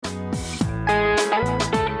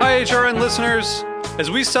HRN listeners.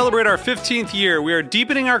 As we celebrate our 15th year, we are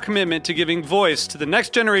deepening our commitment to giving voice to the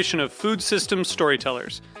next generation of food systems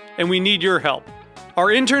storytellers, and we need your help. Our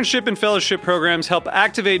internship and fellowship programs help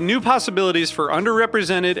activate new possibilities for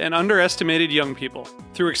underrepresented and underestimated young people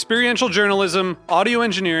through experiential journalism, audio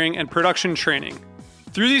engineering, and production training.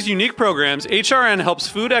 Through these unique programs, HRN helps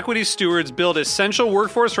food equity stewards build essential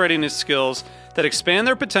workforce readiness skills that expand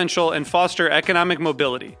their potential and foster economic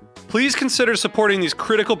mobility. Please consider supporting these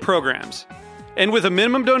critical programs. And with a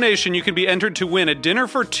minimum donation, you can be entered to win a dinner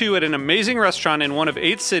for two at an amazing restaurant in one of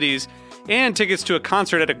 8 cities and tickets to a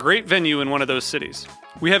concert at a great venue in one of those cities.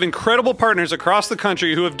 We have incredible partners across the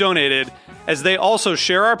country who have donated, as they also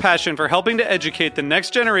share our passion for helping to educate the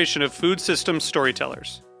next generation of food systems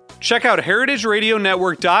storytellers. Check out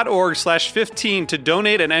heritageradionetwork.org/15 to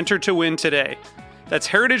donate and enter to win today. That's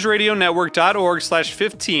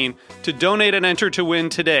heritageradionetwork.org/15 to donate and enter to win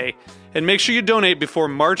today. And make sure you donate before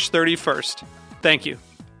March 31st. Thank you.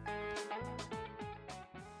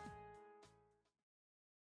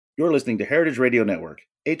 You're listening to Heritage Radio Network.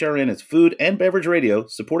 HRN is food and beverage radio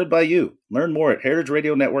supported by you. Learn more at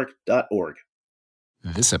heritageradionetwork.org.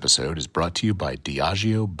 This episode is brought to you by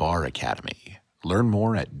Diageo Bar Academy. Learn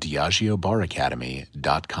more at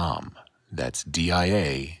diageobaracademy.com. That's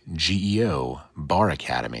DIAGEO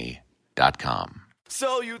baracademy.com.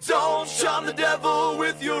 So you don't shun the devil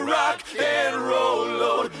with your rock and roll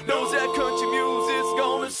load. Knows that country music's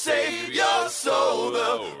gonna save your soul.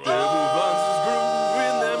 The devil runs his groove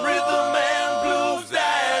in them rhythm and blues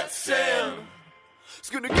that sound. It's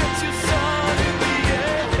gonna get you sun in the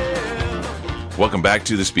air. Welcome back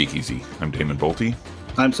to The Speakeasy. I'm Damon Bolte.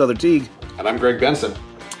 I'm Southern Teague. And I'm Greg Benson.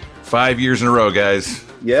 5 years in a row, guys.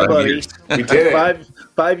 Yeah, 5 buddy. years. We did it.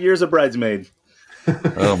 Five years of Bridesmaid.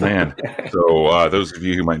 Oh, man. So those of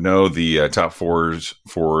you who might know, the top fours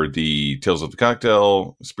for the Tales of the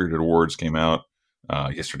Cocktail Spirited Awards came out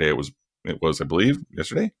yesterday. It was, I believe,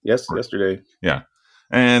 yesterday? Yes, yesterday. Yeah.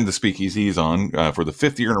 And the Speakeasy is on for the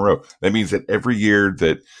 5th year in a row. That means that every year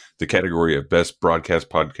that the category of Best Broadcast,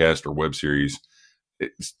 Podcast, or Web Series,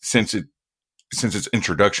 since its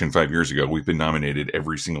introduction 5 years ago, we've been nominated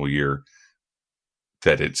every single year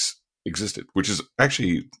that it's existed, which is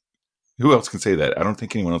actually... Who else can say that? I don't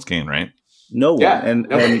think anyone else can, right? No one. Yeah, And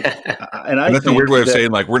that's a weird way of saying,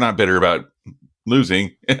 like, we're not bitter about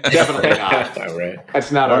losing. Definitely not. Right.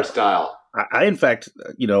 That's not our style. I, in fact,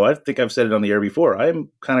 I think I've said it on the air before. I'm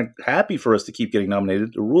kind of happy for us to keep getting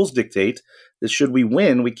nominated. The rules dictate that should we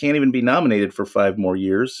win, we can't even be nominated for 5 more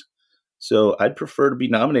years. So I'd prefer to be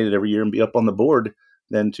nominated every year and be up on the board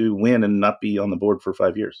than to win and not be on the board for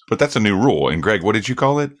 5 years. But that's a new rule. And Greg, what did you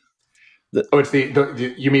call it? It's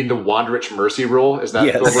the you mean the Wanderich Mercy rule? Is that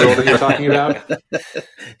Yes. the rule that you're talking about?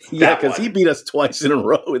 Yeah, because he beat us twice in a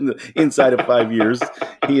row inside of 5 years.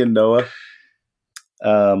 He and Noah.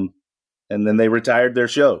 And then they retired their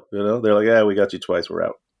show. They're like, "Yeah, we got you twice. We're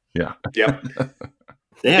out." Yeah. Yep.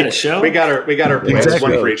 They had a show? We got our points.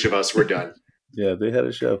 Exactly. One for each of us. We're done. Yeah, they had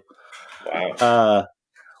a show. Wow.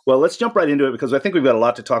 Well, let's jump right into it because I think we've got a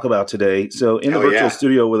lot to talk about today. So in the virtual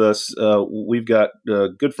studio with us, we've got a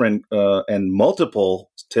good friend and multiple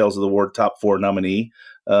Tales of the Ward top 4 nominee,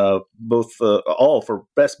 both all for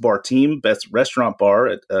Best Bar Team, Best Restaurant Bar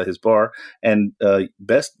at his bar, and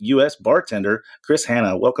Best U.S. Bartender, Chris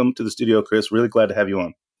Hanna. Welcome to the studio, Chris. Really glad to have you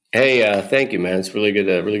on. Hey, thank you, man. It's really good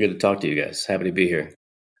to talk to you guys. Happy to be here.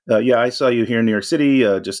 Yeah, I saw you here in New York City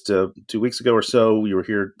just 2 weeks ago or so. You were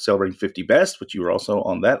here celebrating 50 Best, which you were also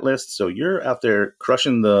on that list. So you're out there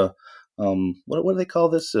crushing the, what do they call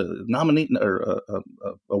this? Nominee or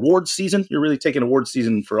award season? You're really taking award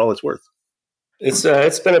season for all it's worth.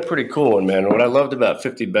 It's been a pretty cool one, man. What I loved about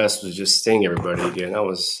 50 Best was just seeing everybody again. That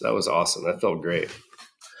was awesome. That felt great.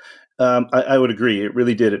 I would agree. It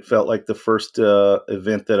really did. It felt like the first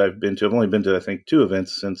event that I've been to. I've only been to, I think, 2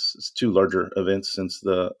 events since 2 larger events since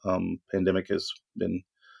the pandemic has been,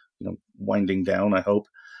 winding down, I hope.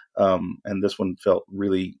 And this one felt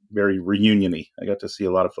really very reunion-y. I got to see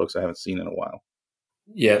a lot of folks I haven't seen in a while.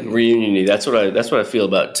 Yeah, reunion-y. That's what I feel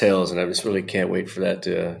about Tales, and I just really can't wait for that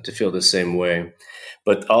to feel the same way.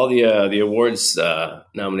 But all the awards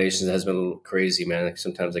nominations has been a little crazy, man. Like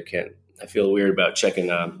sometimes I feel weird about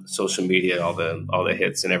checking social media, all the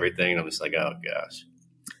hits and everything. And I'm just like, oh gosh.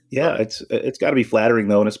 Yeah, it's got to be flattering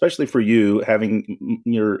though, and especially for you having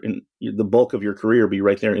the bulk of your career be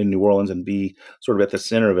right there in New Orleans and be sort of at the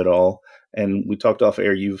center of it all. And we talked off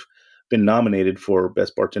air. You've been nominated for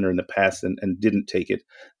Best Bartender in the past and didn't take it.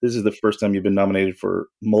 This is the first time you've been nominated for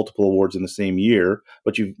multiple awards in the same year,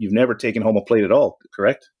 but you've never taken home a plate at all,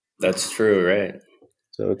 correct? That's true, right?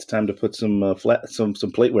 So it's time to put some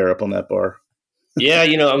plateware up on that bar. Yeah,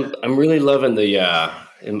 I'm really loving the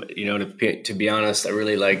to be honest, I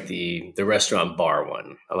really like the restaurant bar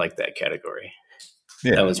one. I like that category.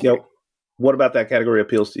 Yeah. That was Yep. What about that category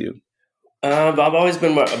appeals to you? I've always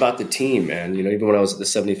been about the team, man. Even when I was at the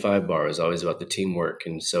 75 bar, it was always about the teamwork.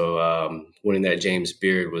 And so winning that James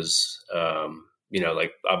Beard was,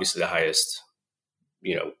 like obviously the highest,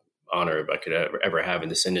 honor I could ever have in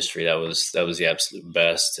this industry. That was the absolute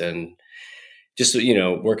best. And just,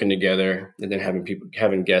 working together and then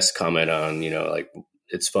having guests comment on, like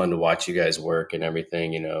it's fun to watch you guys work and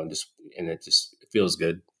everything, and it feels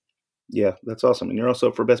good. Yeah, that's awesome. And you're also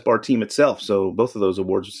up for Best Bar Team itself. So both of those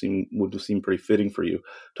awards would seem pretty fitting for you.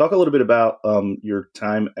 Talk a little bit about your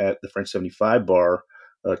time at the French 75 Bar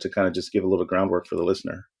to kind of just give a little groundwork for the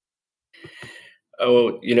listener.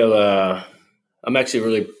 Oh,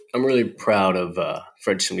 I'm really proud of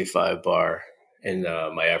French 75 Bar and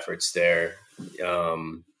my efforts there.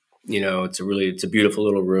 It's a beautiful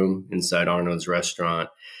little room inside Arnaud's restaurant.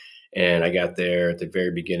 And I got there at the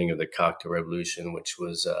very beginning of the cocktail revolution, which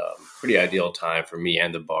was a pretty ideal time for me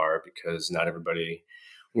and the bar because not everybody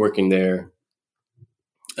working there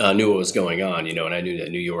knew what was going on, and I knew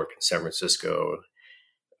that New York and San Francisco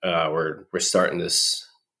were starting this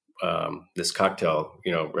cocktail,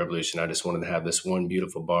 revolution. I just wanted to have this one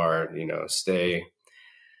beautiful bar, stay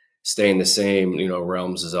in the same,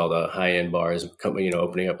 realms as all the high end bars,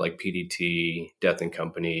 opening up like PDT, Death and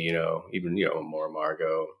Company, even, More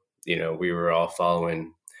Margot. We were all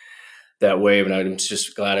following that wave, and I'm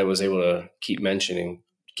just glad I was able to keep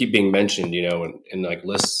being mentioned, in like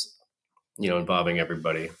lists, involving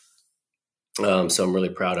everybody. So I'm really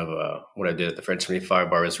proud of what I did at the French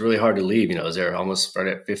 75 Bar. It was really hard to leave. I was there almost right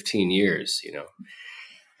at 15 years.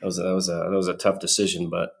 That was a tough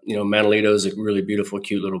decision, but Manolito is a really beautiful,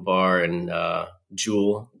 cute little bar, and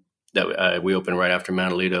Jewel that we opened right after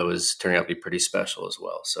Manolito is turning out to be pretty special as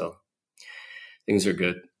well. So things are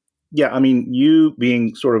good. Yeah, I mean, you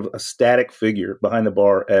being sort of a static figure behind the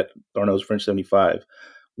bar at Arnaud's French 75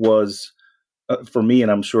 was, for me, and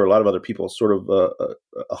I'm sure a lot of other people, sort of a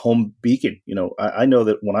home beacon. I know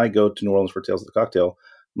that when I go to New Orleans for Tales of the Cocktail,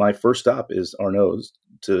 my first stop is Arnaud's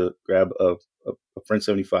to grab a French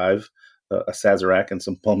 75, a Sazerac, and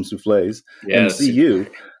some pomme soufflés, and see you.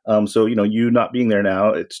 So, you not being there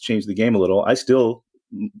now, it's changed the game a little. I still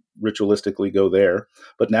ritualistically go there,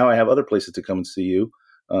 but now I have other places to come and see you.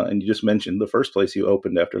 And you just mentioned the first place you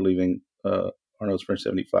opened after leaving Arnaud's French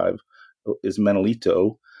 75 is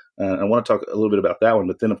Manolito. I want to talk a little bit about that one,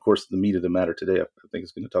 but then, of course, the meat of the matter today, I think,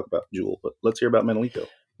 is going to talk about Jewel. But let's hear about Manolito.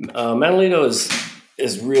 Manolito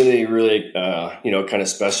is really, really, kind of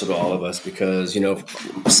special to all of us because,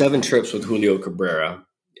 7 trips with Julio Cabrera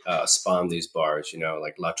spawned these bars,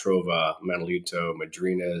 like La Trova, Manolito,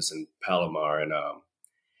 Madrinas, and Palomar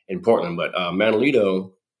in Portland. But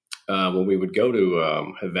Manolito, when we would go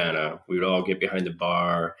to Havana, we would all get behind the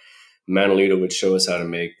bar. Manolito would show us how to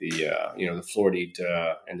make the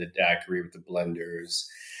Floridita and the daiquiri with the blenders.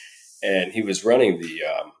 And he was running the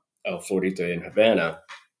El Floridita in Havana.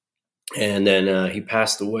 And then he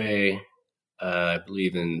passed away, I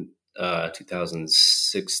believe, in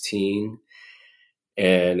 2016.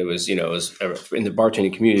 And it was, in the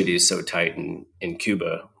bartending community is so tight in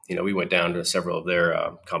Cuba. We went down to several of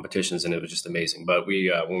their competitions, and it was just amazing. But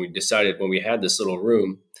we when we had this little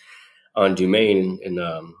room on Dumaine in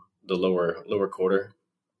the lower quarter,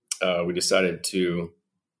 we decided to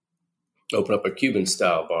open up a Cuban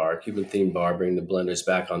style bar, Cuban themed bar, bring the blenders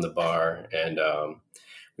back on the bar, and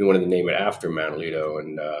we wanted to name it after Manolito,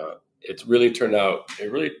 and it really turned out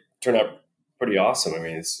pretty awesome. I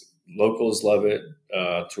mean, it's locals love it,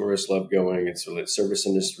 tourists love going. It's really service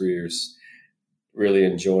industry is really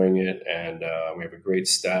enjoying it, and we have a great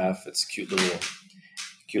staff. It's a cute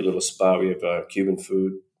little spot. We have Cuban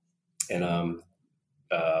food and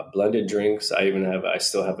blended drinks. I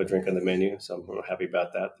still have a drink on the menu, so I'm happy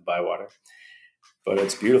about that, the Bywater. But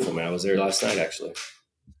it's beautiful, man. I was there last night, actually.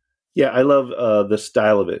 Yeah, I love the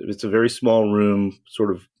style of it. It's a very small room,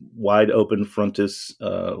 sort of wide open frontis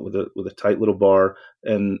with a tight little bar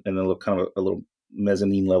and then a little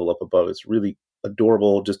mezzanine level up above. It's really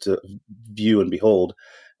adorable just to view and behold.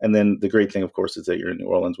 And then the great thing, of course, is that you're in New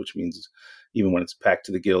Orleans, which means even when it's packed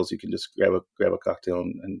to the gills, you can just grab a cocktail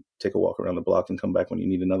and take a walk around the block and come back when you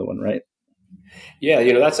need another one, right? Yeah,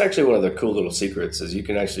 that's actually one of the cool little secrets is you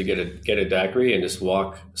can actually get a daiquiri and just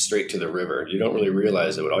walk straight to the river. You don't really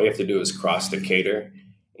realize it, but all you have to do is cross Decatur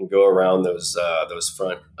and go around those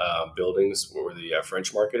front buildings where the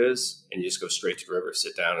French market is, and you just go straight to the river,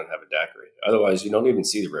 sit down, and have a daiquiri. Otherwise, you don't even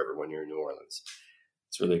see the river when you're in New Orleans.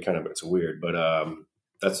 It's really it's weird, but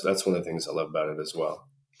that's one of the things I love about it as well.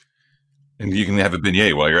 And you can have a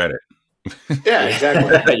beignet while you're at it. Yeah,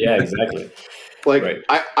 exactly. Yeah, exactly. Like Right.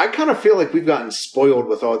 I kind of feel like we've gotten spoiled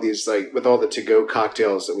with all these, like with all the to-go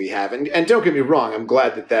cocktails that we have, and don't get me wrong, I'm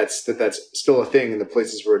glad that that's still a thing in the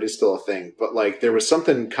places where it is still a thing. But like there was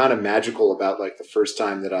something kind of magical about like the first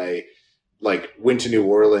time that I like went to New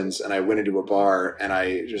Orleans and I went into a bar and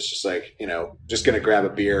I was just like, you know, just gonna grab a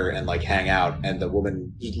beer and like hang out, and the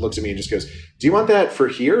woman just looks at me and just goes, "Do you want that for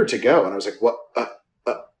here or to go?" And I was like, "What?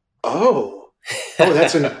 Oh,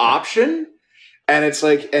 that's an option." And it's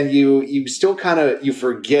like, and you still kind of, you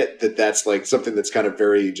forget that that's like something that's kind of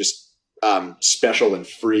very just special and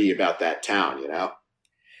free about that town, you know?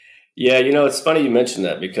 Yeah, you know, it's funny you mentioned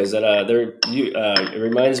that because it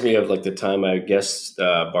reminds me of like the time I guest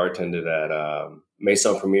bartended at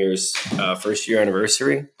Maison Premier's first year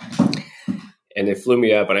anniversary. And it flew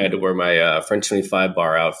me up and I had to wear my French 25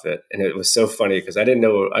 bar outfit. And it was so funny because I don't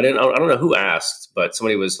know who asked, but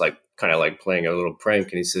somebody was like kind of like playing a little prank.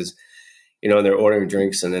 And he says, you know, and they're ordering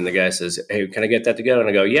drinks, and then the guy says, "Hey, can I get that to go?" And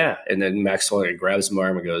I go, "Yeah." And then Maxwell grabs my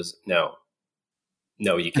arm and goes, "No,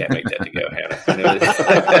 you can't make that to go, Hannah." And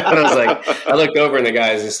I was like, I looked over and the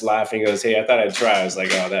guy's just laughing. He goes, "Hey, I thought I'd try." I was like,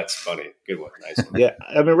 "Oh, that's funny. Good one. Nice one." Yeah,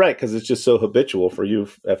 I mean, right, because it's just so habitual for you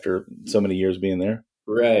after so many years being there.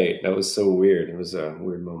 Right. That was so weird. It was a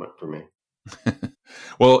weird moment for me.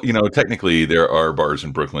 Well, you know, technically there are bars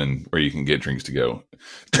in Brooklyn where you can get drinks to go.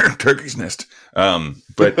 Turkey's Nest.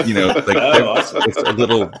 But you know, like awesome. it's a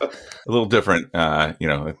little different. You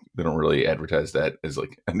know, they don't really advertise that as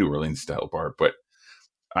like a New Orleans style bar. But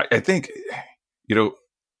I think, you know,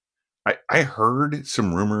 I heard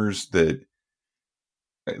some rumors that,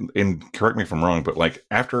 and correct me if I'm wrong, but like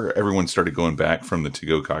after everyone started going back from the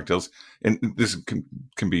to-go cocktails, and this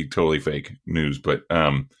can be totally fake news, but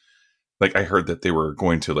like I heard that they were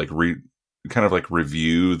going to like kind of like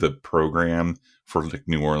review the program for like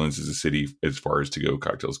New Orleans as a city as far as to-go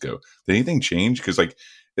cocktails go. Did anything change? Because like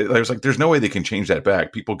I was like, there's no way they can change that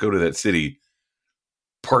back. People go to that city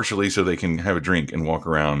partially so they can have a drink and walk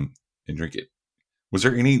around and drink it. Was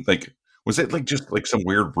there any like? Was it like just like some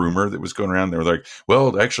weird rumor that was going around? They were like,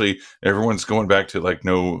 well, actually, everyone's going back to like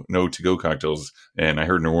no to-go cocktails, and I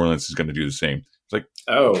heard New Orleans is going to do the same. It's like,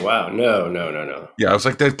 oh wow, no. Yeah, I was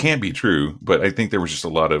like, that can't be true, but I think there was just a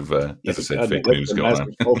lot of, as I said, fake news going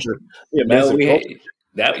on. Culture. Yeah, No, culture.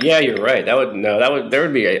 yeah, you're right. There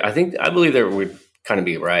would be. I believe there would kind of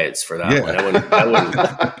be riots for that one.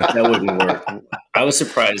 That wouldn't work. I was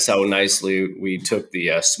surprised how nicely we took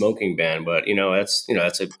the smoking ban, but that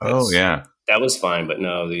was fine. But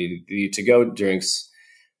no, the to-go drinks,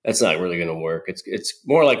 that's not really going to work. It's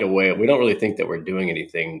more like a way. We don't really think that we're doing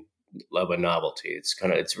anything of a novelty.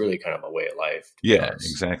 It's really kind of a way of life. Yeah,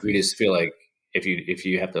 exactly. We just feel like if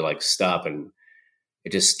you have to like stop and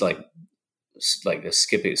it just like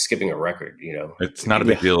skipping a record, you know, it's not a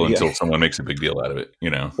big deal until someone makes a big deal out of it, you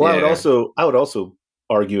know. Well, I would also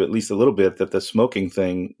argue at least a little bit that the smoking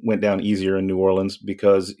thing went down easier in New Orleans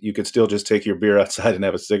because you could still just take your beer outside and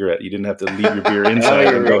have a cigarette. You didn't have to leave your beer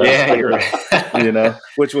inside and go have a cigarette, you know,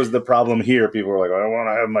 which was the problem here. People were like, I want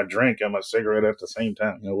to have my drink and my cigarette at the same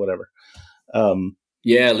time, you know, whatever.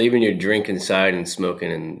 Yeah, leaving your drink inside and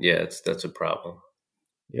smoking, and that's a problem.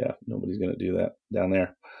 Yeah, nobody's going to do that down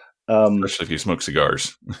there. Especially if you smoke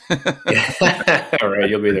cigars. All right,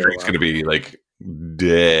 you'll be there. It's going to be like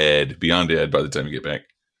beyond dead by the time you get back.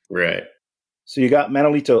 Right. So you got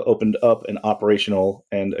Manolito opened up and operational,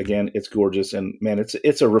 and again, it's gorgeous. And man,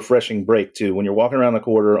 it's a refreshing break too. When you're walking around the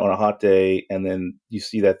quarter on a hot day, and then you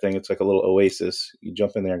see that thing, it's like a little oasis. You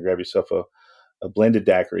jump in there and grab yourself a blended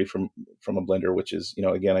daiquiri from a blender, which is, you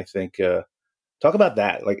know, again, I think talk about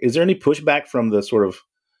that. Like, is there any pushback from the sort of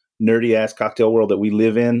nerdy ass cocktail world that we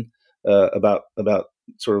live in about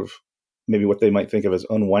sort of maybe what they might think of as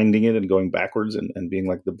unwinding it and going backwards and being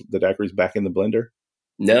like the daiquiri's back in the blender?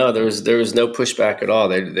 No, there was no pushback at all.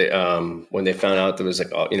 They when they found out there was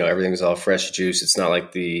like, you know, everything was all fresh juice. It's not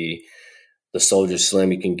like the Soldier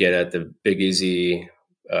Slim you can get at the Big Easy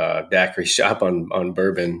daiquiri shop on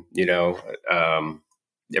Bourbon. You know,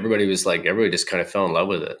 everybody just kind of fell in love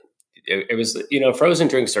with it. It was, you know, frozen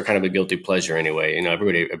drinks are kind of a guilty pleasure anyway. You know,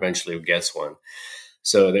 everybody eventually gets one.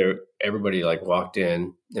 So everybody like walked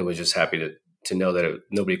in and was just happy to know that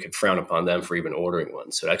nobody could frown upon them for even ordering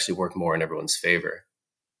one. So it actually worked more in everyone's favor.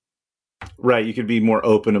 Right. You could be more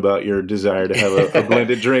open about your desire to have a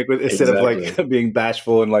blended drink instead of like being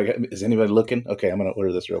bashful and like, is anybody looking? Okay, I'm going to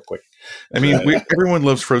order this real quick. I mean, everyone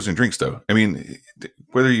loves frozen drinks though. I mean,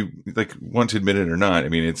 whether you like want to admit it or not, I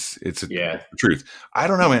mean, it's the truth. I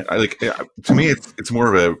don't know, man. To me, it's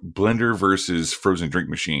more of a blender versus frozen drink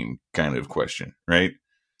machine kind of question, right?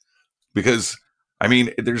 Because I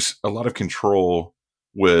mean, there's a lot of control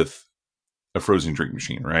with a frozen drink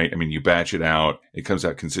machine, right? I mean, you batch it out, it comes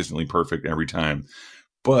out consistently perfect every time.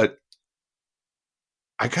 But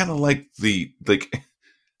I kind of like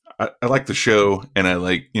I like the show, and I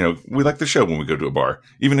like, we like the show when we go to a bar.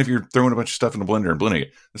 Even if you're throwing a bunch of stuff in a blender and blending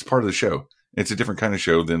it, that's part of the show. It's a different kind of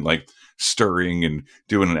show than like stirring and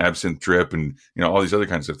doing an absinthe drip and, all these other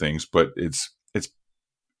kinds of things. But it's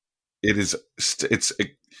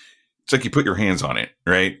like you put your hands on it,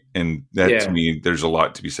 right? And that to me, there's a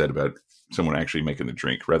lot to be said about someone actually making the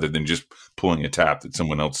drink rather than just pulling a tap that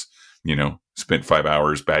someone else, spent 5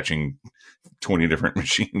 hours batching 20 different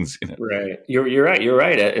machines. Right. You're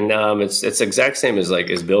right. And it's the exact same as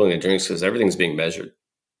building the drinks, because everything's being measured.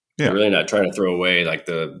 Yeah. They're really not trying to throw away like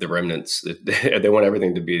the remnants. They want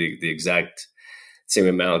everything to be the exact same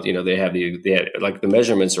amount. They have the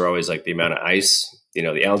measurements are always like the amount of ice,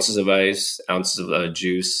 the ounces of ice, ounces of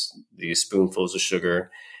juice, the spoonfuls of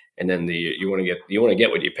sugar, and then you want to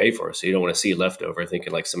get what you pay for. So you don't want to see leftover,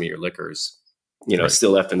 thinking like some of your liquors,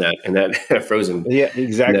 still left in that frozen. Yeah,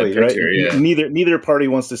 exactly. Right. Yeah. Neither party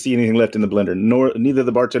wants to see anything left in the blender, neither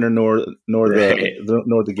the bartender nor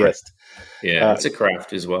the guest. Yeah, it's a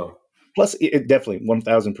craft as well. Plus, it definitely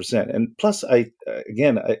 1,000%. And plus,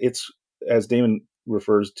 it's as Damon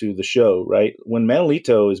refers to the show, right? When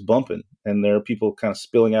Manolito is bumping and there are people kind of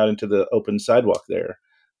spilling out into the open sidewalk there,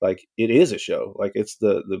 like it is a show. Like it's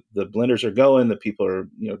the blenders are going, the people are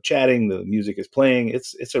chatting, the music is playing.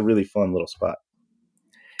 It's a really fun little spot.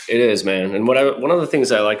 It is, man. And one of the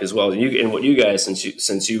things I like as well, what you guys, since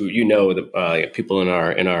you know the people in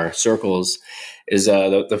our circles, is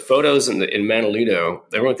the photos in Manolito.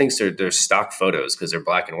 Everyone thinks they're stock photos because they're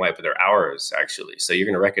black and white, but they're ours actually. So you're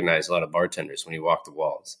going to recognize a lot of bartenders when you walk the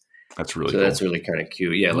walls. That's really cool. That's really kind of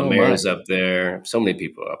cute. Yeah, Lemaire's up there. So many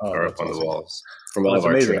people are up on the walls from all of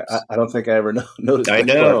our trips. I don't think I ever noticed. I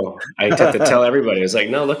know. I have to tell everybody. It's like,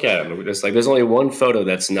 no, look at them. It's like there's only one photo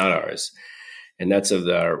that's not ours. And that's of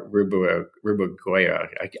the Ribagoya.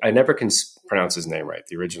 I never can pronounce his name right.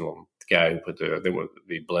 The original guy who put the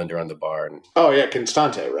blender on the bar.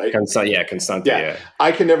 Constante, right? Constante. Yeah.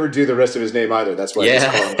 I can never do the rest of his name either. That's why I just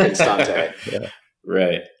call him Constante. Yeah.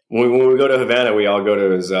 Right. When we go to Havana, we all go to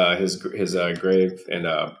his grave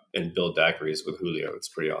and build daiquiris with Julio. It's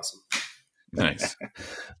pretty awesome. Nice.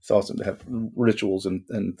 It's awesome to have rituals and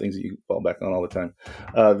things that you fall back on all the time.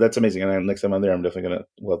 That's amazing. And next time I'm there, I'm definitely I'm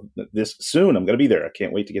going to be there. I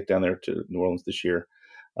can't wait to get down there to New Orleans this year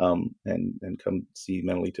and come see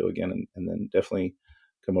Manolito again. And then definitely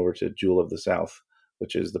come over to Jewel of the South,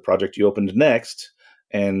 which is the project you opened next.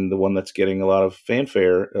 And the one that's getting a lot of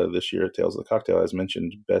fanfare this year at Tales of the Cocktail, as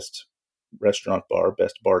mentioned, best restaurant bar,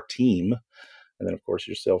 best bar team, and then, of course,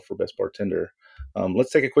 yourself for best bartender.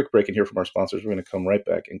 Let's take a quick break and hear from our sponsors. We're going to come right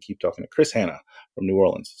back and keep talking to Chris Hanna from New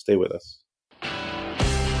Orleans. Stay with us.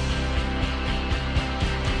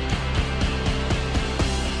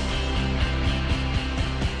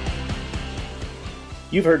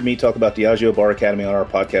 You've heard me talk about Diageo Bar Academy on our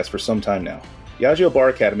podcast for some time now. Diageo Bar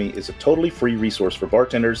Academy is a totally free resource for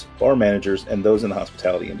bartenders, bar managers, and those in the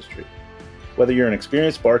hospitality industry. Whether you're an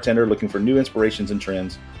experienced bartender looking for new inspirations and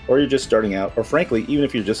trends, or you're just starting out, or frankly, even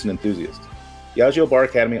if you're just an enthusiast, Diageo Bar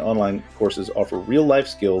Academy online courses offer real-life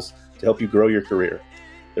skills to help you grow your career.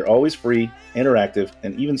 They're always free, interactive,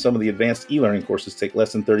 and even some of the advanced e-learning courses take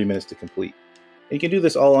less than 30 minutes to complete. And you can do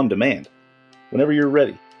this all on demand, whenever you're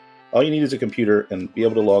ready. All you need is a computer and be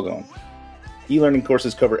able to log on. E-learning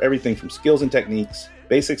courses cover everything from skills and techniques,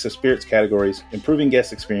 basics of spirits categories, improving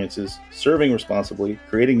guest experiences, serving responsibly,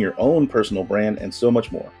 creating your own personal brand, and so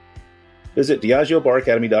much more. Visit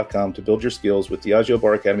DiageoBarAcademy.com to build your skills with Diageo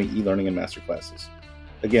Bar Academy e-learning and masterclasses.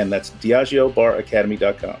 Again, that's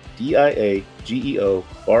DiageoBarAcademy.com. DIAGEO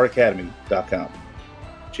BarAcademy.com.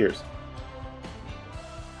 Cheers.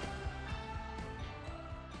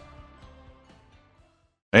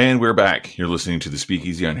 And we're back. You're listening to the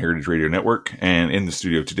Speakeasy on Heritage Radio Network. And in the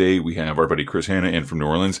studio today, we have our buddy Chris Hanna in from New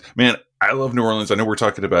Orleans. Man, I love New Orleans. I know we're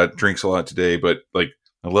talking about drinks a lot today, but I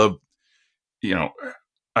love,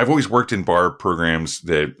 I've always worked in bar programs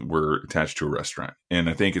that were attached to a restaurant. And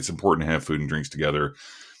I think it's important to have food and drinks together.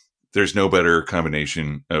 There's no better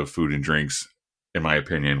combination of food and drinks, in my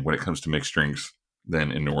opinion, when it comes to mixed drinks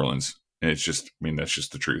than in New Orleans. And it's just, that's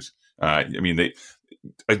just the truth. I'd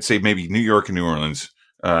say maybe New York and New Orleans.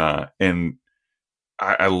 And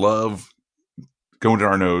I love going to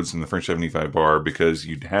Arnaud's and the French 75 bar because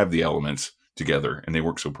you'd have the elements together and they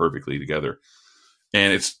work so perfectly together.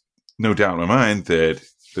 And it's no doubt in my mind that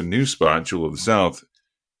the new spot, Jewel of the South,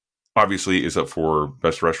 obviously is up for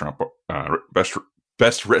best restaurant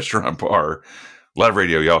bar, Live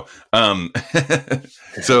radio, y'all.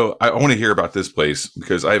 So I want to hear about this place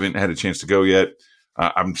because I haven't had a chance to go yet.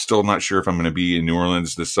 I'm still not sure if I'm going to be in New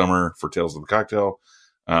Orleans this summer for Tales of the Cocktail.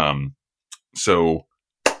 So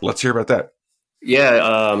let's hear about that.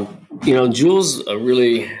 Yeah, Jewel's a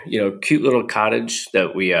really cute little cottage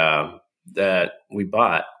that we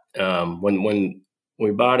bought. When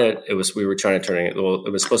we bought it, we were trying to turn it. Well,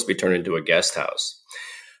 it was supposed to be turned into a guest house,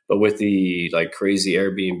 but with the like crazy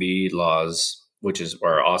Airbnb laws, which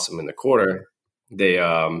are awesome in the quarter, they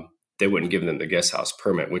wouldn't give them the guest house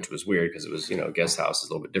permit, which was weird because it was guest house is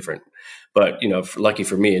a little bit different. But lucky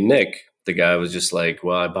for me and Nick, the guy was just like,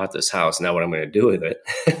 well, I bought this house. Now what I'm going to do with it?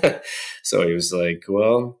 So he was like,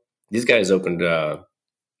 well, these guys opened,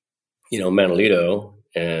 Manolito,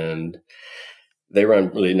 and they run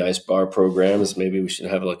really nice bar programs. Maybe we should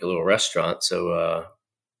have like a little restaurant. So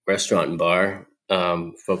restaurant and bar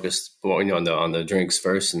focused on the drinks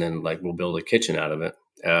first, and then like we'll build a kitchen out of it.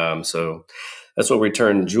 So that's what we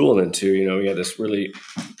turned Jewel into. We had this really,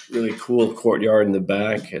 really cool courtyard in the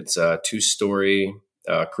back. It's a 2-story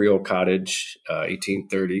Creole cottage,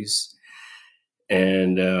 1830s.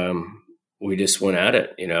 And we just went at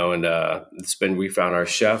it, and we found our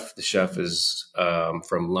chef. The chef is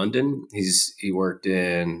from London. He worked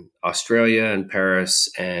in Australia and Paris,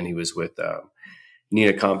 and he was with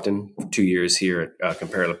Nina Compton for 2 years here at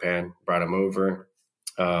Compère Le Pain, brought him over.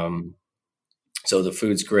 So the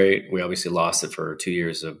food's great. We obviously lost it for 2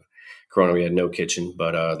 years of Corona. We had no kitchen,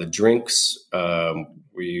 but the drinks,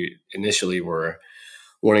 we initially were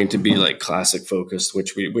wanting to be like classic focused,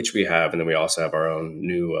 which we have. And then we also have our own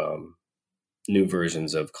new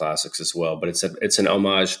versions of classics as well. But it's an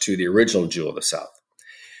homage to the original Jewel of the South,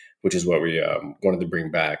 which is what we wanted to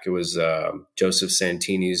bring back. It was Joseph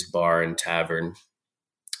Santini's bar and tavern.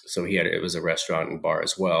 So it was a restaurant and bar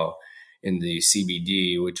as well in the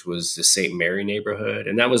CBD, which was the St. Mary neighborhood.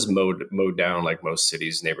 And that was mowed down like most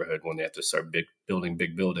cities' neighborhood when they have to start building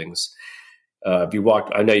big buildings. I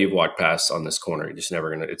know you've walked past on this corner. You're just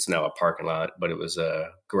never it's now a parking lot, but it was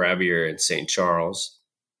Gravier and St. Charles.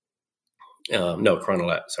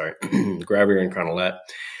 Cronolette, sorry. Gravier and Cronolette.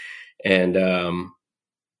 And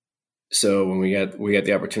so when we got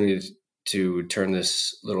the opportunity to turn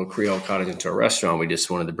this little Creole cottage into a restaurant, we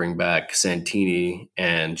just wanted to bring back Santini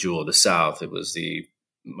and Jewel of the South. It was the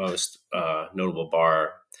most notable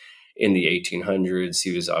bar in the 1800s.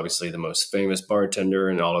 He was obviously the most famous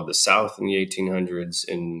bartender in all of the South in the 1800s.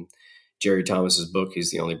 In Jerry Thomas's book,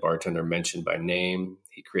 he's the only bartender mentioned by name.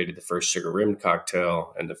 He created the first sugar-rimmed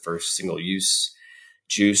cocktail and the first single-use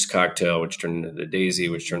juice cocktail, which turned into the Daisy,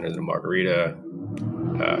 which turned into the Margarita,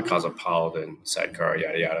 Cosmopolitan, Sidecar,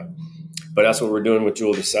 yada, yada. But that's what we're doing with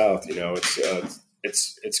Jewel of the South.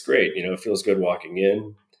 It's great. It feels good walking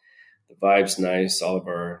in. The vibe's nice. All of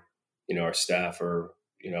our, our staff are,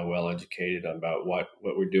 well educated about what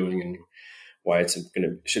we're doing and why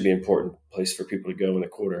should be an important place for people to go in the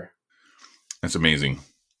quarter. That's amazing.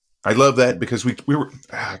 I love that because we were.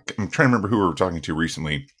 I'm trying to remember who we were talking to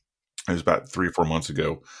recently. It was about 3 or 4 months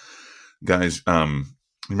ago, guys.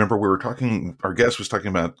 Remember we were talking. Our guest was talking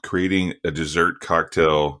about creating a dessert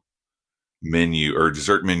cocktail menu or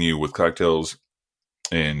dessert menu with cocktails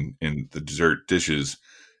and the dessert dishes.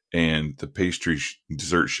 And the pastry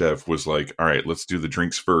dessert chef was like, all right, let's do the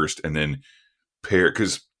drinks first and then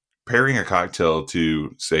because pairing a cocktail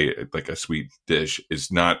to say like a sweet dish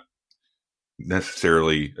is not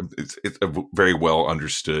necessarily, it's a very well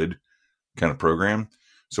understood kind of program.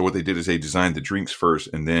 So what they did is they designed the drinks first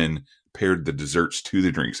and then paired the desserts to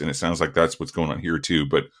the drinks. And it sounds like that's what's going on here too,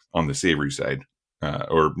 but on the savory side.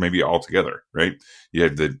 Or maybe all together, right? You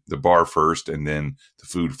have the bar first and then the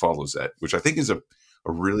food follows that, which I think is a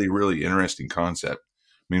really, really interesting concept.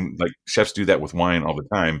 I mean, like chefs do that with wine all the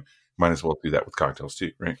time. Might as well do that with cocktails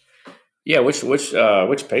too, right? Yeah. Which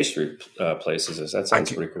pastry place is this? That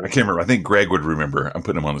sounds pretty cool. I can't remember. I think Greg would remember. I'm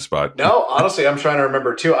putting him on the spot. No, honestly, I'm trying to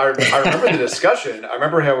remember too. I remember the discussion. I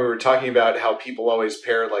remember how we were talking about how people always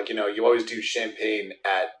pair, like, you always do champagne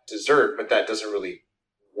at dessert, but that doesn't really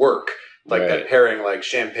work. Like that pairing, like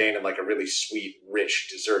champagne and like a really sweet, rich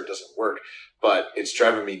dessert doesn't work. But it's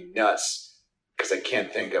driving me nuts because I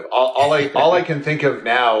can't think of all I can think of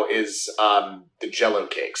now is the Jell-O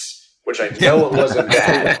cakes, which I know it wasn't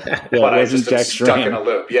that, but I just am stuck in a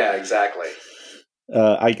loop. Yeah, exactly.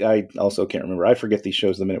 I also can't remember. I forget these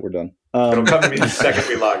shows the minute we're done. It'll come to me the second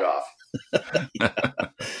we log off.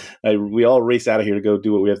 We all race out of here to go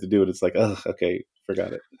do what we have to do, and it's like, oh, okay,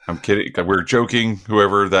 forgot it. I'm kidding. We're joking.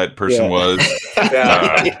 Whoever that person was,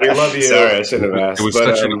 we love you. Sorry, I shouldn't have asked. It was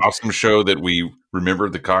such an awesome show that we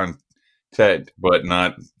remembered the Ted, but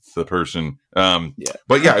not the person. Yeah.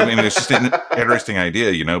 But yeah, I mean, it's just an interesting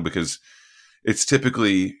idea, you know, because it's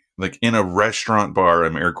typically like in a restaurant bar,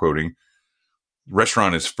 I'm air quoting,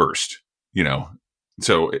 restaurant is first, you know,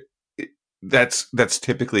 so that's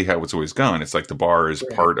typically how it's always gone. It's like the bar is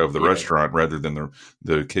part of the restaurant rather than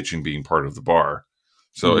the kitchen being part of the bar.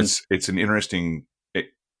 So it's an interesting, it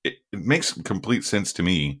makes complete sense to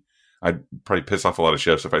me. I'd probably piss off a lot of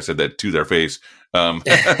chefs if I said that to their face. Because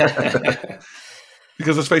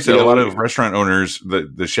let's face it, a lot of restaurant owners,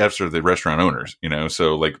 the chefs are the restaurant owners, you know,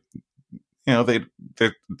 so like, you know, they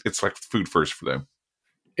it's like food first for them.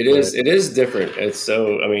 It is different. It's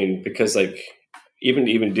so, I mean, because like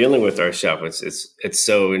even dealing with our chef, it's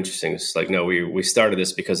so interesting. It's like, no, we started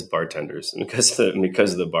this because of bartenders and because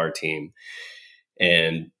of the bar team.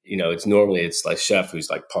 And, you know, it's like chef who's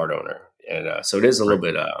like part owner. And so it is a little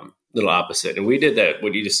bit, little opposite. And we did that,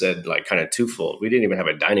 what you just said, like kind of twofold. We didn't even have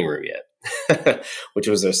a dining room yet, which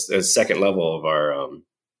was a second level of our,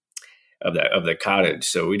 of the cottage.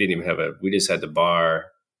 So we didn't even we just had the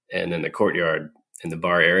bar and then the courtyard and the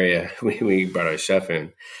bar area. We brought our chef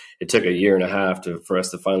in. It took a year and a half for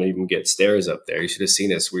us to finally even get stairs up there. You should have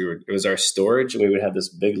seen us. It was our storage and we would have this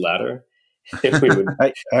big ladder.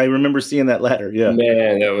 I remember seeing that ladder. Yeah,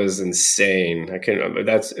 man, that was insane. I can't remember.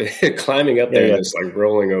 That's climbing up there, just like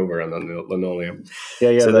rolling over on the linoleum.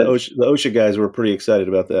 Yeah. So the OSHA guys were pretty excited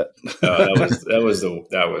about that.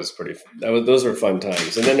 Those were fun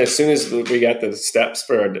times. And then as soon as we got the steps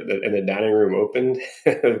and the dining room opened,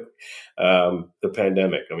 the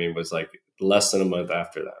pandemic. I mean, was like less than a month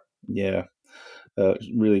after that. Yeah.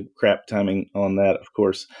 Really crap timing on that, of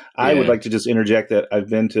course. I would like to just interject that I've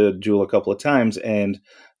been to Jewel a couple of times and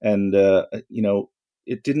you know,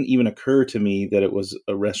 it didn't even occur to me that it was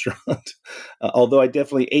a restaurant. Although I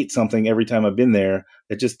definitely ate something every time I've been there.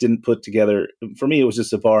 It just didn't put together. For me, it was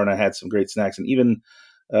just a bar and I had some great snacks. And even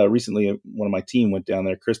recently, one of my team went down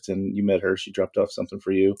there. Kristen, you met her. She dropped off something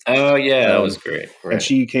for you. Oh, yeah. That was great. Right. And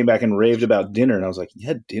she came back and raved about dinner. And I was like, you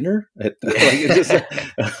had dinner?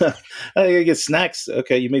 I get snacks.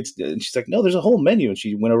 Okay, you made... And she's like, no, there's a whole menu. And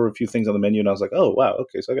she went over a few things on the menu. And I was like, oh, wow.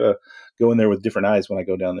 Okay, so I got to go in there with different eyes when I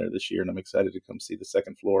go down there this year. And I'm excited to come see the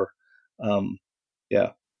second floor.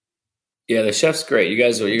 Yeah. Yeah, the chef's great. You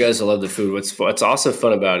guys will love the food. What's also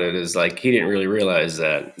fun about it is like he didn't really realize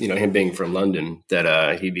that, you know, him being from London,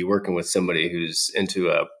 that he'd be working with somebody who's into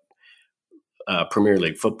Premier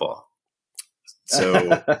League football.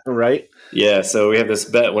 So right, yeah. So we have this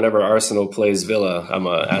bet whenever Arsenal plays Villa. I'm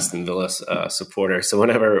a Aston Villa supporter. So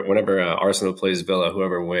whenever Arsenal plays Villa,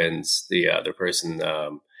 whoever wins, the person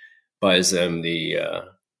buys them the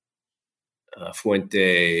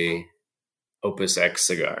Fuente Opus X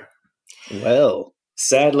cigar. Well,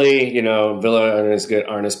 sadly, you know, Villa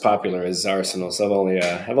aren't as popular as Arsenal, so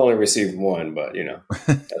I've only received one, but you know,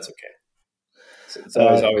 that's okay. So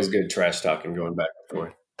it's always good trash talking going back and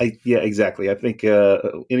forth. Yeah, exactly. I think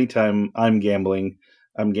anytime I'm gambling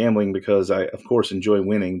because I, of course, enjoy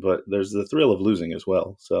winning, but there's the thrill of losing as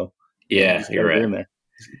well. So yeah, you're right. In there.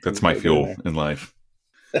 That's my fuel in life.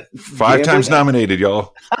 5 times nominated,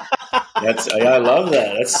 y'all. I love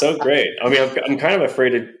that. That's so great. I mean, I'm kind of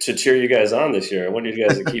afraid to cheer you guys on this year. I want you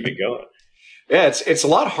guys to keep it going. Yeah, it's a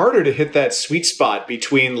lot harder to hit that sweet spot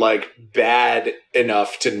between like bad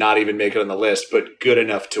enough to not even make it on the list, but good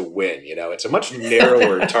enough to win. You know, it's a much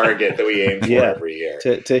narrower target that we aim for every year.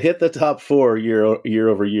 To hit the top 4 year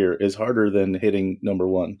over year is harder than hitting number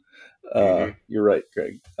 1. You're right,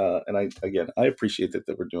 Greg. And I appreciate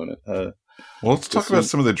that we're doing it. Well, let's talk about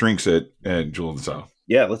some of the drinks at Jewel of the South.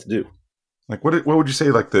 Yeah, let's do. Like, what would you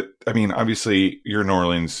say? Like I mean, obviously, you're in New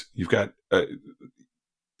Orleans. You've got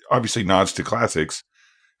obviously nods to classics.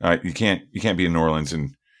 You can't be in New Orleans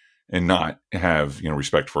and not have, you know,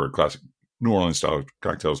 respect for classic New Orleans style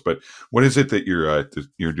cocktails. But what is it that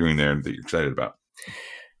you're doing there that you're excited about?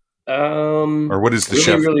 Or what is the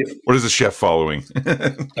chef? What is the chef following?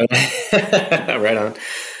 Right on.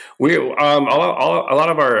 We a lot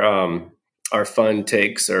of our fun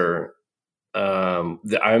takes are. I'm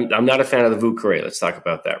not a fan of the Vieux Carré. Let's talk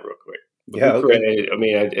about that real quick. Yeah, okay. I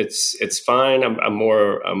mean, it's fine. I'm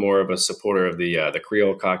more of a supporter of the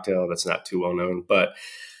Creole cocktail. That's not too well known, but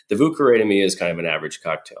the Vieux Carré to me is kind of an average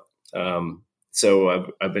cocktail.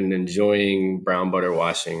 So I've been enjoying brown butter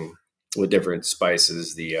washing with different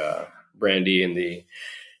spices, the brandy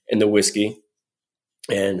and the whiskey,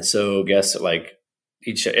 and so guess like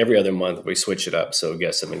every other month we switch it up. So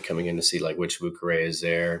guests have been coming in to see like which Vieux Carré is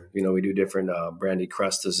there. You know, we do different brandy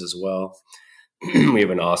crustas as well. We have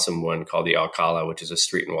an awesome one called the Alcala, which is a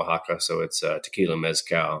street in Oaxaca. So it's tequila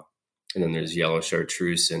mezcal. And then there's yellow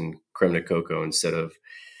chartreuse and creme de coco instead of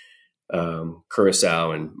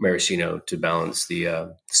curacao and maraschino to balance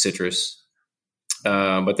the citrus.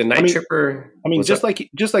 But the Night Tripper, just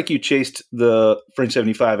like you chased the French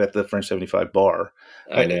 75 at the French 75 bar.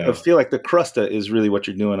 I know. I feel like the Crusta is really what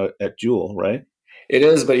you're doing at Jewel, right? It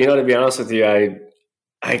is, but to be honest with you,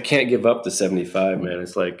 I can't give up the 75, man.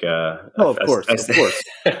 It's like, of course.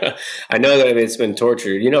 I know that it's been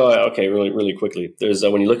tortured. Okay, really, really quickly. There's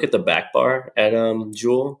when you look at the back bar at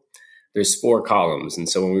Jewel, there's 4 columns, and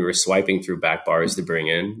so when we were swiping through back bars to bring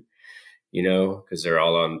in, because they're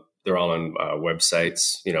all on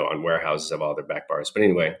websites, on warehouses have all their back bars. But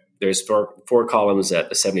anyway, there's four columns at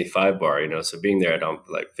the 75 bar. So being there for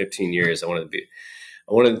like 15 years, I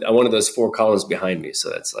wanted those 4 columns behind me. So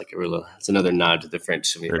that's like it's another nod to the French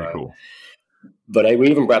 75. Very cool. But we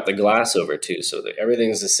even brought the glass over too, so that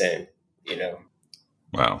everything's the same.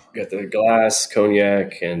 Wow. Got the glass,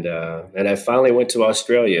 cognac, and I finally went to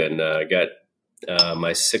Australia and got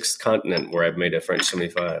my 6th continent where I've made a French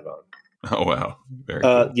 75 on. Oh, wow. Very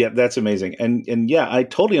cool. Yeah, that's amazing. And yeah, I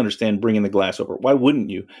totally understand bringing the glass over. Why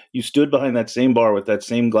wouldn't you? You stood behind that same bar with that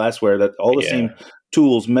same glassware, that all the same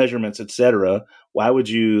tools, measurements, etc. Why would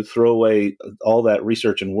you throw away all that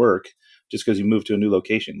research and work just because you moved to a new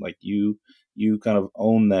location? Like you kind of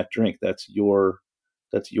own that drink. That's your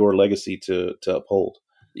legacy to uphold.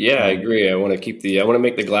 Yeah, I agree. I want to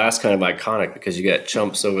make the glass kind of iconic because you got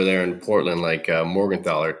chumps over there in Portland like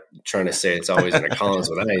Morgenthau are trying to say it's always in a Collins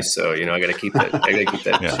with ice. So, I got to keep that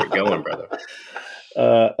shit going, brother.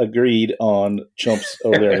 Agreed on chumps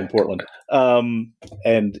over there in Portland.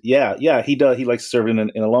 And yeah, he does. He likes to serve it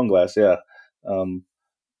in a long glass. Yeah.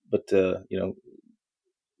 But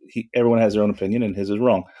everyone has their own opinion and his is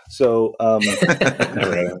wrong. So,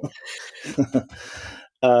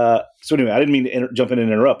 so anyway, I didn't mean to jump in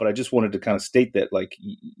and interrupt, but I just wanted to kind of state that, like,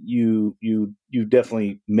 you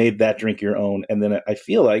definitely made that drink your own. And then I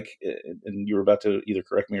feel like, and you were about to either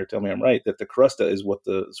correct me or tell me I'm right, that the Crusta is what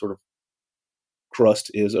the sort of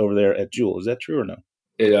crust is over there at Jewel. Is that true or no?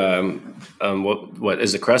 What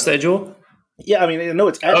is the Crusta at Jewel? Yeah, I mean, I know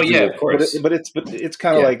it's at Jewel, yeah, of course. But it's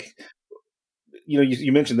kind of like,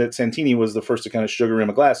 you mentioned that Santini was the first to kind of sugar rim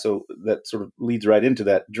a glass, so that sort of leads right into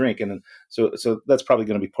that drink, and so that's probably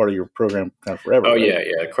going to be part of your program kind of forever. Oh, right?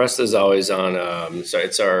 yeah. Crusta is always on.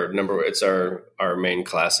 It's our main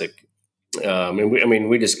classic. And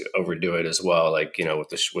we just overdo it as well. Like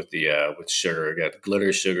with sugar, we got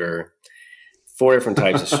glitter sugar, 4 different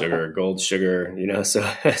types of sugar, gold sugar.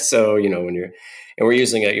 So when we're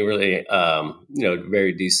using it, you really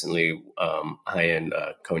very decently high end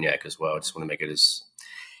cognac as well. I just want to make it as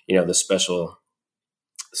the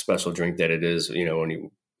special drink that it is. When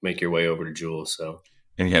you make your way over to Jewel. So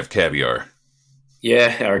and you have caviar.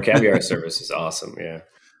 Yeah, our caviar service is awesome. Yeah,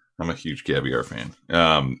 I'm a huge caviar fan.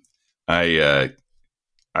 I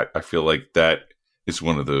feel like that is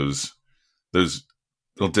one of those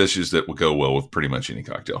little dishes that will go well with pretty much any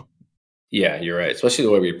cocktail. Yeah, you're right. Especially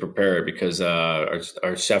the way we prepare it, because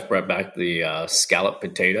our chef brought back the scallop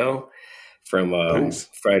potato from Nice.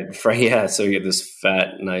 fried. Yeah, so you get this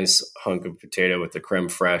fat, nice hunk of potato with the creme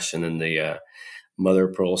fraiche, and then the mother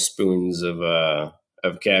of pearl spoons of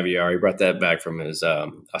caviar. He brought that back from his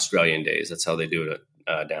Australian days. That's how they do it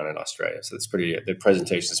down in Australia. So it's pretty. The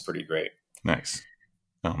presentation is pretty great. Nice.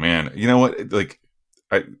 Oh man, you know what? Like,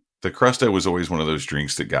 the Crusta was always one of those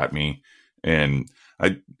drinks that got me, and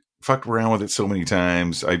I fucked around with it so many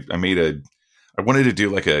times. I wanted to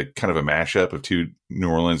do like a kind of a mashup of 2 New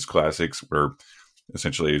Orleans classics, where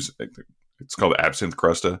essentially it's called Absinthe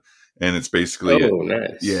Crusta, and it's basically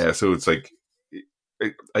nice. Yeah, so it's like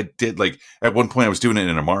I did, like, at one point I was doing it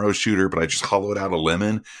in a Amaro shooter, but I just hollowed out a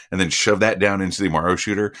lemon and then shoved that down into the Amaro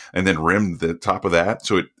shooter and then rimmed the top of that.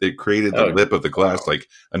 So it created the lip of the glass, like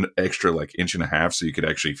an extra like 1.5 inches, so you could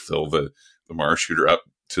actually fill the Amaro shooter up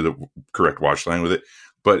to the correct wash line with it.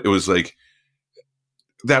 But it was like,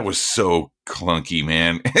 that was so clunky,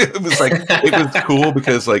 man. It was like, it was cool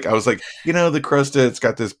because, like, I was like, the Crusta, it's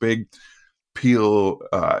got this big peel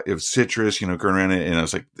of citrus, going around it. And I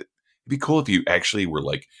was like, it'd be cool if you actually were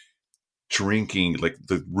like drinking, like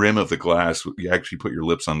the rim of the glass you actually put your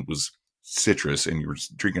lips on was citrus and you were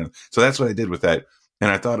drinking. So that's what I did with that.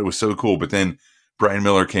 And I thought it was so cool. But then Brian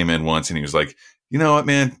Miller came in once and he was like, you know what,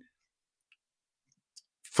 man?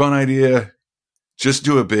 Fun idea. Just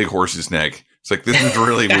do a big horse's neck. It's like, this is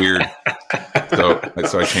really weird. So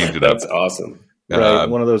I changed it up. That's awesome. Right.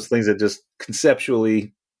 One of those things that just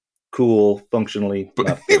conceptually cool, functionally.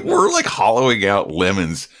 But we're like hollowing out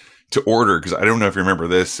lemons to order, because I don't know if you remember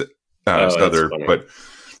this, but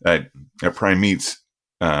at Prime Meats,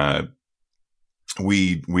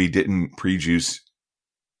 we didn't pre-juice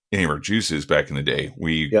any of our juices back in the day.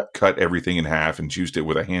 We Yep. cut everything in half and juiced it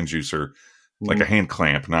with a hand juicer, like a hand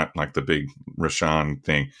clamp, not like the big Rashan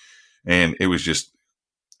thing. And it was just,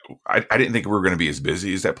 I didn't think we were going to be as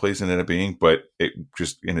busy as that place ended up being, but it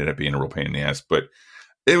just ended up being a real pain in the ass. But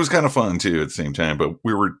it was kind of fun too at the same time. But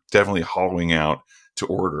we were definitely hollowing out to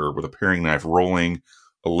order with a paring knife, rolling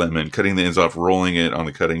a lemon, cutting the ends off, rolling it on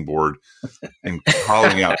the cutting board, and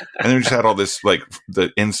hollowing out. And then we just had all this, like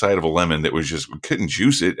the inside of a lemon that was just, we couldn't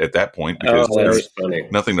juice it at that point because there was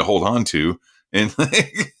nothing to hold on to. And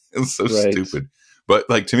like, it was so stupid. But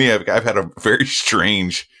like, to me, I've had a very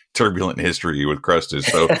strange, turbulent history with Crustas.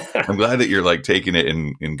 So I'm glad that you're like taking it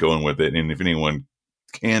and going with it. And if anyone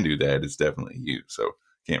can do that, it's definitely you. So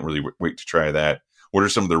can't really wait to try that. What are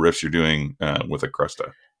some of the riffs you're doing with a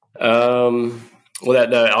Crusta? Well,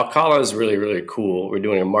 that the Alcala is really, really cool. We're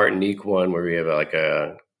doing a Martinique one where we have like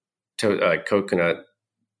a coconut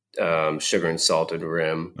sugar and salted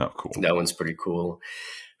rim. Oh, cool. That one's pretty cool.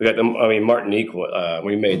 We got Martinique.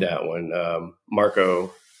 We made that one.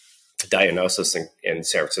 Marco Dionysos in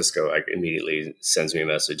San Francisco like immediately sends me a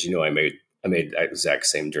message. I made that exact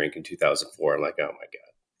same drink in 2004. I'm like, oh my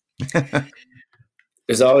god.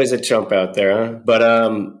 There's always a chump out there, huh? But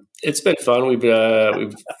it's been fun.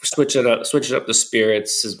 We've switched it up. The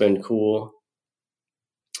spirits has been cool,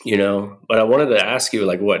 But I wanted to ask you,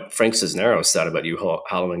 like, what Frank Cisneros thought about you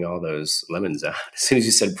hollowing all those lemons out. As soon as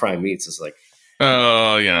you said prime meats, it's like,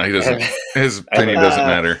 oh, he doesn't. His opinion doesn't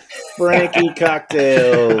matter. Frankie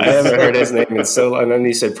Cocktails. I haven't heard his name in so long. And then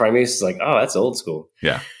he said prime meats. It's like, oh, that's old school.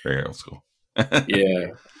 Yeah, very old school. Yeah.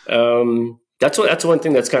 That's one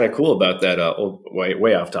thing that's kind of cool about that old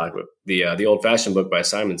way off topic. The old fashioned book by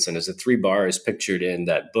Simonson is the 3 bars pictured in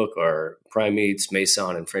that book are prime meats,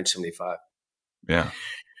 Maison, and French 75. Yeah,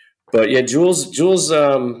 but yeah, Jules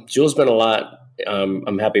been a lot.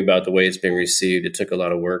 I'm happy about the way it's being received. It took a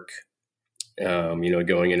lot of work,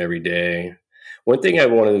 going in every day. One thing I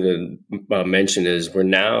wanted to mention is we're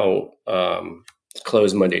now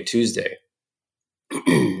closed Monday, Tuesday,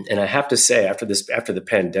 and I have to say after the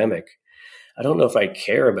pandemic, I don't know if I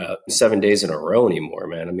care about 7 days in a row anymore,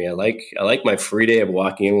 man. I mean, I like my free day of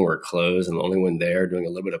walking in when we're closed and the only one there, doing a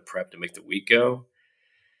little bit of prep to make the week go.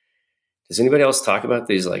 Does anybody else talk about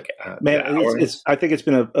these? Like, man, I think it's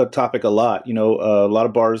been a topic a lot. A lot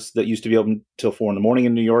of bars that used to be open till 4 a.m.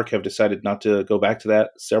 in New York have decided not to go back to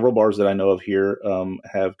that. Several bars that I know of here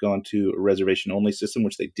have gone to a reservation only system,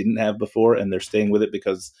 which they didn't have before, and they're staying with it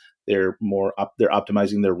because they're they're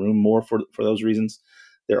optimizing their room more for those reasons.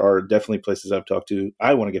 There are definitely places I've talked to.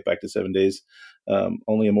 I want to get back to 7 days.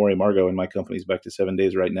 Only Amore Margot in my company is back to 7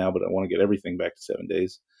 days right now, but I want to get everything back to 7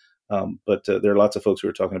 days. But there are lots of folks who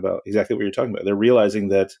are talking about exactly what you're talking about. They're realizing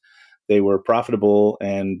that they were profitable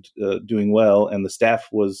and doing well, and the staff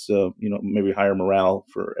was, maybe higher morale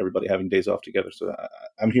for everybody having days off together. So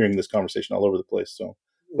I'm hearing this conversation all over the place. So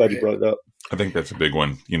glad you brought it up. I think that's a big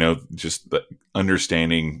one. Just the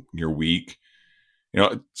understanding your week.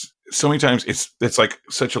 So many times it's like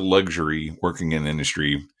such a luxury working in the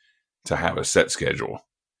industry to have a set schedule.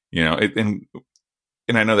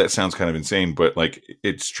 And I know that sounds kind of insane, but like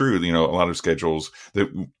it's true. A lot of schedules,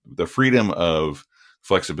 the freedom of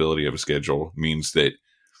flexibility of a schedule means that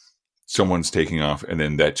someone's taking off, and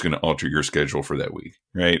then that's going to alter your schedule for that week,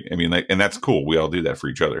 right? I mean, and that's cool. We all do that for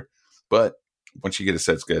each other. But once you get a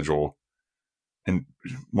set schedule, and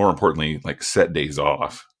more importantly, like set days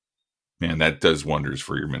off, man, that does wonders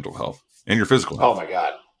for your mental health and your physical health. Oh my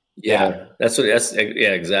God. Yeah,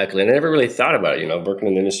 exactly. And I never really thought about it, working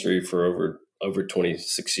in the industry for over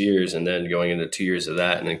 26 years and then going into 2 years of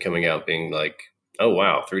that and then coming out being like, oh,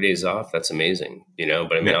 wow, 3 days off. That's amazing.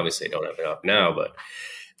 But I mean, obviously I don't have it off now, but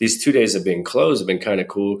these 2 days of being closed have been kind of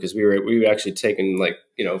cool because we were actually taking like,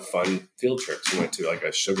 fun field trips. We went to like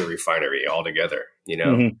a sugar refinery all together,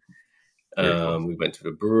 Mm-hmm. We went to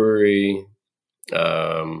the brewery,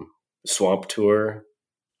 swamp tour.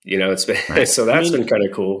 It's been right. So that's been kind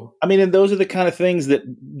of cool. I mean, and those are the kind of things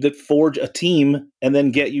that forge a team and then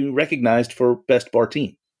get you recognized for best bar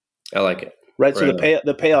team. I like it. Right. So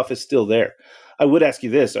the payoff is still there. I would ask you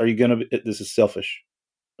this: are you going to? This is selfish.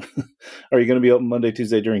 Are you going to be open Monday,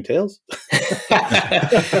 Tuesday during Tails?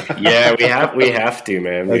 Yeah, we have to,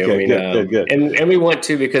 man. Okay, good. And we want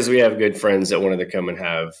to because we have good friends that wanted to come and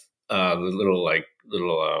have little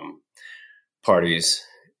parties.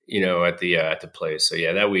 At the place. So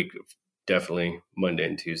yeah, that week definitely Monday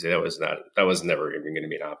and Tuesday. That was never even going to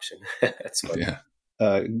be an option. That's funny. Yeah.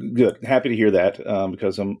 Good. Happy to hear that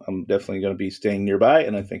because I'm definitely going to be staying nearby,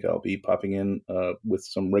 and I think I'll be popping in with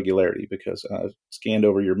some regularity because I scanned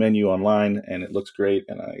over your menu online and it looks great,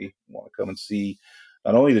 and I want to come and see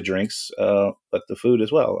not only the drinks, but the food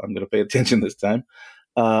as well. I'm going to pay attention this time.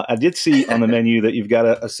 I did see on the menu that you've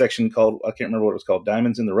got a section called, I can't remember what it was called,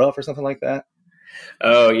 Diamonds in the Rough or something like that.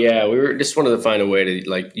 Oh yeah, we were just wanted to find a way to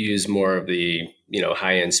like use more of the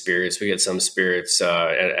high end spirits. We get some spirits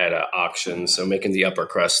at an auction, so making the upper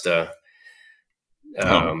crust is cool.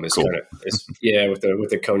 kind of with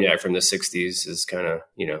the cognac from the '60s is kind of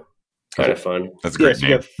fun. That's a great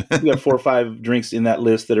name. You got 4 or 5 drinks in that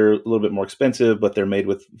list that are a little bit more expensive, but they're made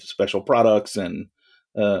with special products, and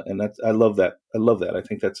that's I love that. I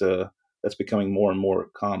think that's becoming more and more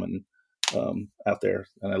common out there,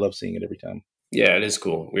 and I love seeing it every time. Yeah, it is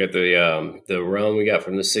cool. We got the rum we got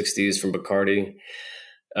from the '60s from Bacardi,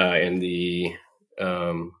 and the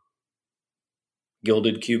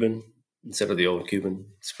gilded Cuban instead of the old Cuban.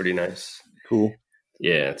 It's pretty nice. Cool.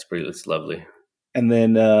 Yeah, it's lovely. And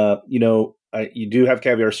then you do have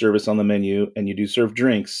caviar service on the menu, and you do serve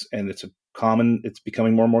drinks, and it's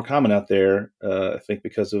becoming more and more common out there. I think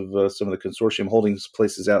because of some of the consortium holdings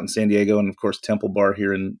places out in San Diego, and of course Temple Bar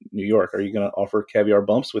here in New York. Are you going to offer caviar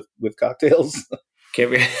bumps with cocktails?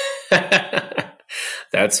 Caviar.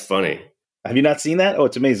 That's funny. Have you not seen that? Oh,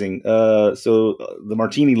 it's amazing. So the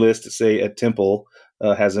martini list, say at Temple,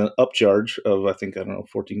 has an upcharge of, I think, $14,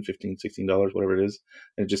 $15, $16, whatever it is.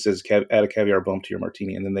 And it just says add a caviar bump to your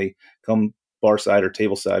martini. And then they come bar side or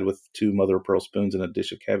table side with 2 mother of pearl spoons and a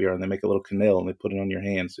dish of caviar, and they make a little quenelle and they put it on your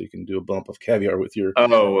hand so you can do a bump of caviar with your.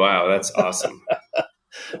 Oh wow, that's awesome.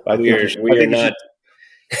 We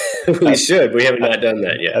should. We have not done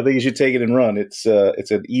that yet. I think you should take it and run. It's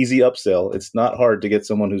an easy upsell. It's not hard to get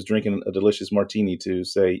someone who's drinking a delicious martini to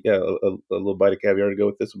say, yeah, a little bite of caviar to go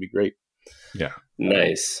with this would be great. Yeah,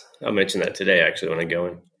 nice. I'll mention that today actually when I go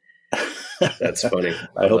in. That's funny.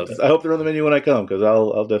 I hope they're on the menu when I come, because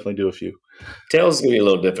I'll definitely do a few. Tails is gonna be a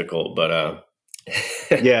little difficult, but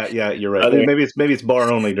yeah, you're right. Maybe it's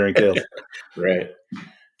bar only during Tails. Right.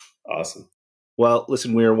 Awesome. Well,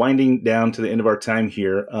 listen, we're winding down to the end of our time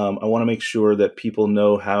here. I want to make sure that people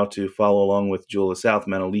know how to follow along with Jewel of the South,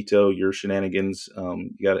 Manolito, your shenanigans. You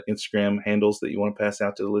got Instagram handles that you want to pass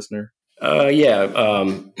out to the listener? Yeah.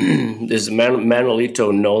 There's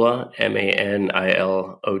Manolito Nola,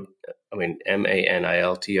 MANILTO,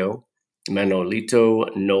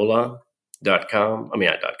 ManolitoNola.com. I mean,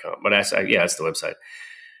 not .com, but that's the website.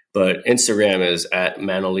 But Instagram is at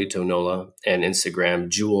Manolito Nola, and Instagram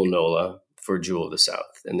Jewel Nola for Jewel of the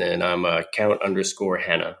South. And then I'm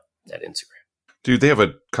Count_Hannah at Instagram. Dude, they have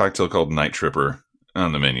a cocktail called Night Tripper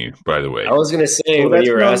on the menu, by the way. I was going to say when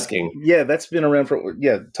you were asking. Yeah, that's been around for.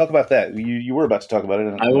 Yeah, talk about that. You were about to talk about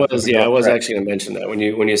it. I was actually going to mention that when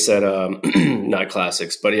you said not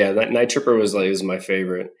classics, but yeah, that Night Tripper was my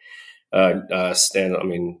favorite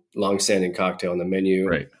long-standing cocktail on the menu,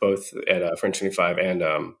 right? Both at French 25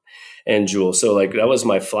 and Jewel. So that was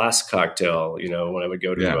my flask cocktail. When I would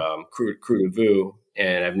go to Cru de Vue,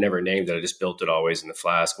 and I've never named it. I just built it always in the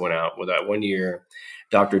flask. Went out with that one year.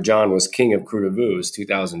 Dr. John was king of Cru de Vue. It was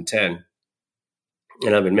 2010.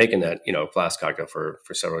 And I've been making that, flask cocktail for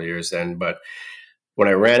several years then. But when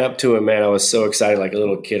I ran up to him, man, I was so excited, like a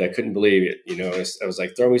little kid. I couldn't believe it. I was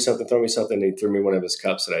like, throw me something. And he threw me one of his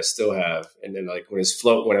cups that I still have. And then when his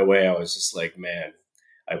float went away, I was just like, man,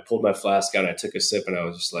 I pulled my flask out and I took a sip and I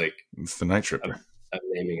was just like, it's the Night Tripper. I'm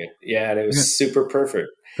naming it. Yeah. And it was super perfect.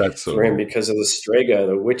 That's so for him because of the strega,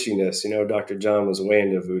 the witchiness. Dr. John was way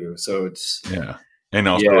into voodoo. So it's. Yeah. And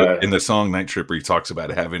also in the song Night Tripper, he talks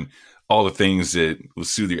about having all the things that will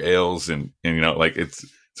soothe your ails, and it's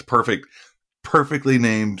perfectly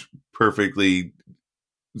named, perfectly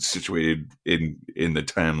situated in the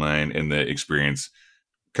timeline and the experience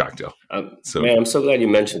cocktail. So man, I'm so glad you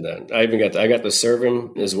mentioned that. I got to serve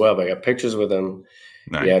him as well, but I got pictures with him.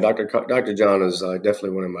 Nice. Yeah, Dr. John is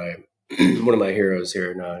definitely one of my heroes here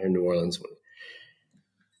in New Orleans.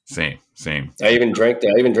 Same. I even drank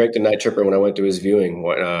the Night Tripper when I went to his viewing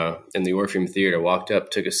in the Orpheum Theater. Walked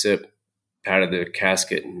up, took a sip, patted the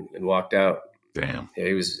casket, and walked out. Damn. Yeah,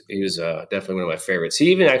 he was definitely one of my favorites.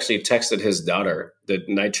 He even actually texted his daughter the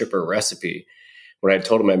Night Tripper recipe when I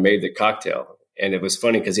told him I made the cocktail. And it was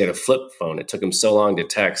funny because he had a flip phone. It took him so long to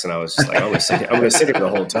text, and I was just like, I'm going to sit here the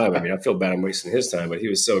whole time. I mean, I feel bad I'm wasting his time, but he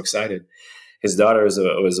was so excited. His daughter was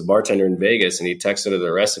a bartender in Vegas, and he texted her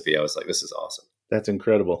the recipe. I was like, this is awesome. That's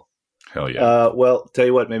incredible. Hell yeah. Well, tell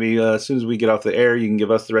you what, maybe as soon as we get off the air, you can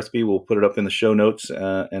give us the recipe. We'll put it up in the show notes,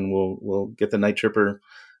 and we'll get the Night Tripper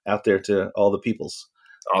out there to all the peoples.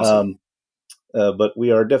 Awesome. But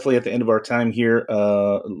we are definitely at the end of our time here.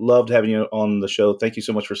 Loved having you on the show. Thank you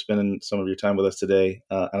so much for spending some of your time with us today.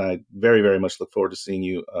 And I very, very much look forward to seeing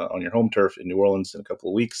you on your home turf in New Orleans in a couple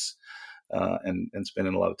of weeks. and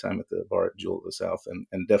spending a lot of time at the bar at Jewel of the South,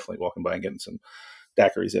 and definitely walking by and getting some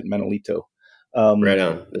daiquiris at Manolito. Right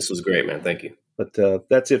on. This was great, man. Thank you. But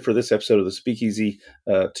that's it for this episode of the Speakeasy.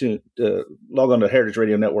 To log on to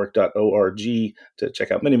heritageradionetwork.org to check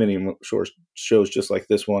out many shows just like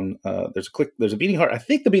this one. There's a Beating Heart. I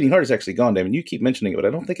think the Beating Heart is actually gone, Damon. You keep mentioning it, but I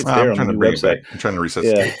don't think it's there on the new website. I'm trying to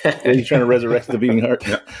resuscitate. Yeah, you're trying to resurrect the Beating Heart.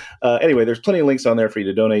 Yeah. Anyway, there's plenty of links on there for you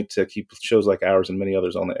to donate to keep shows like ours and many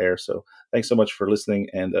others on the air. So thanks so much for listening,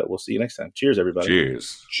 and we'll see you next time. Cheers, everybody.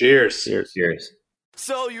 Cheers. Cheers. Cheers. Cheers.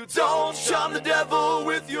 So you don't charm the devil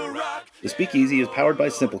with your rock. The Speakeasy is powered by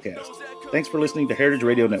Simplecast. Thanks for listening to Heritage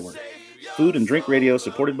Radio Network. Food and drink radio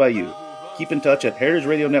supported by you. Keep in touch at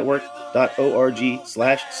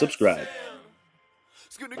heritageradionetwork.org/subscribe.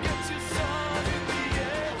 It's gonna get you